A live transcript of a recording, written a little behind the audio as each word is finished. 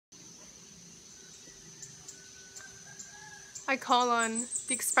I call on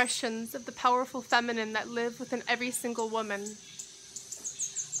the expressions of the powerful feminine that live within every single woman.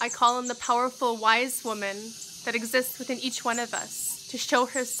 I call on the powerful wise woman that exists within each one of us to show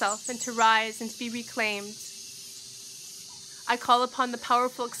herself and to rise and to be reclaimed. I call upon the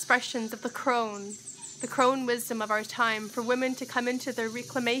powerful expressions of the crone wisdom of our time, for women to come into their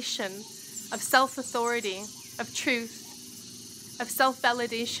reclamation of self-authority, of truth, of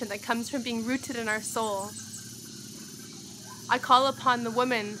self-validation that comes from being rooted in our soul. I call upon the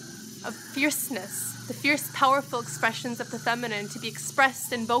woman of fierceness, the fierce, powerful expressions of the feminine to be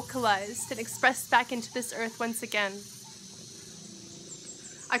expressed and vocalized and expressed back into this earth once again.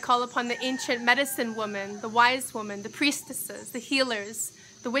 I call upon the ancient medicine woman, the wise woman, the priestesses, the healers,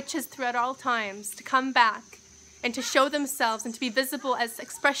 the witches throughout all times to come back and to show themselves and to be visible as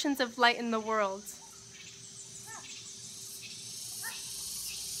expressions of light in the world.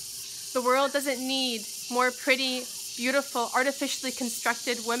 The world doesn't need more pretty, beautiful, artificially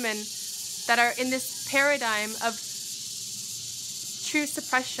constructed women that are in this paradigm of true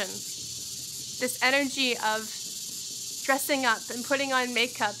suppression, this energy of dressing up and putting on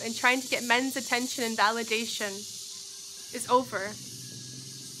makeup and trying to get men's attention and validation is over.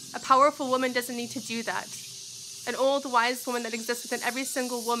 A powerful woman doesn't need to do that. An old, wise woman that exists within every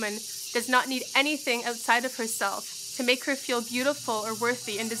single woman does not need anything outside of herself to make her feel beautiful or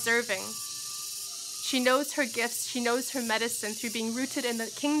worthy and deserving. She knows her gifts, she knows her medicine through being rooted in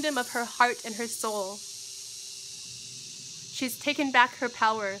the kingdom of her heart and her soul. She's taken back her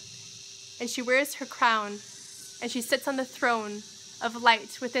power, and she wears her crown, and she sits on the throne of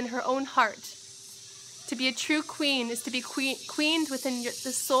light within her own heart. To be a true queen is to be queened within the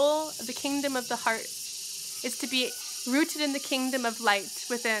soul of the kingdom of the heart. Is to be rooted in the kingdom of light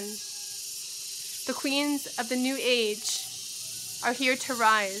within. The queens of the new age are here to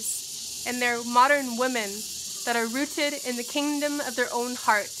rise, and they're modern women that are rooted in the kingdom of their own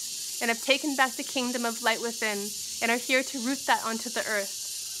heart and have taken back the kingdom of light within and are here to root that onto the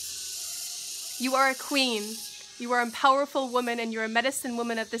earth. You are a queen. You are a powerful woman, and you're a medicine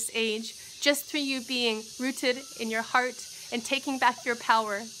woman of this age, just through you being rooted in your heart and taking back your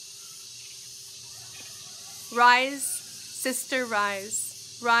power. Rise, sister,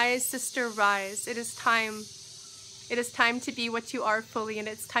 rise. Rise, sister, rise. It is time. It is time to be what you are fully, and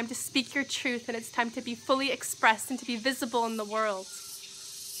it's time to speak your truth, and it's time to be fully expressed and to be visible in the world.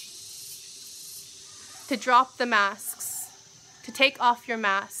 To drop the masks, to take off your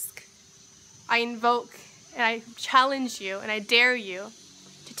mask. I invoke and I challenge you and I dare you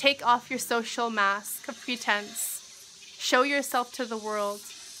to take off your social mask of pretense. Show yourself to the world.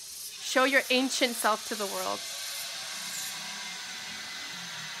 Show your ancient self to the world.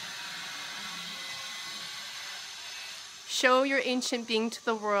 Show your ancient being to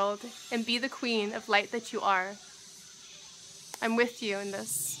the world and be the queen of light that you are. I'm with you in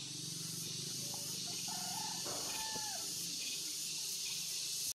this.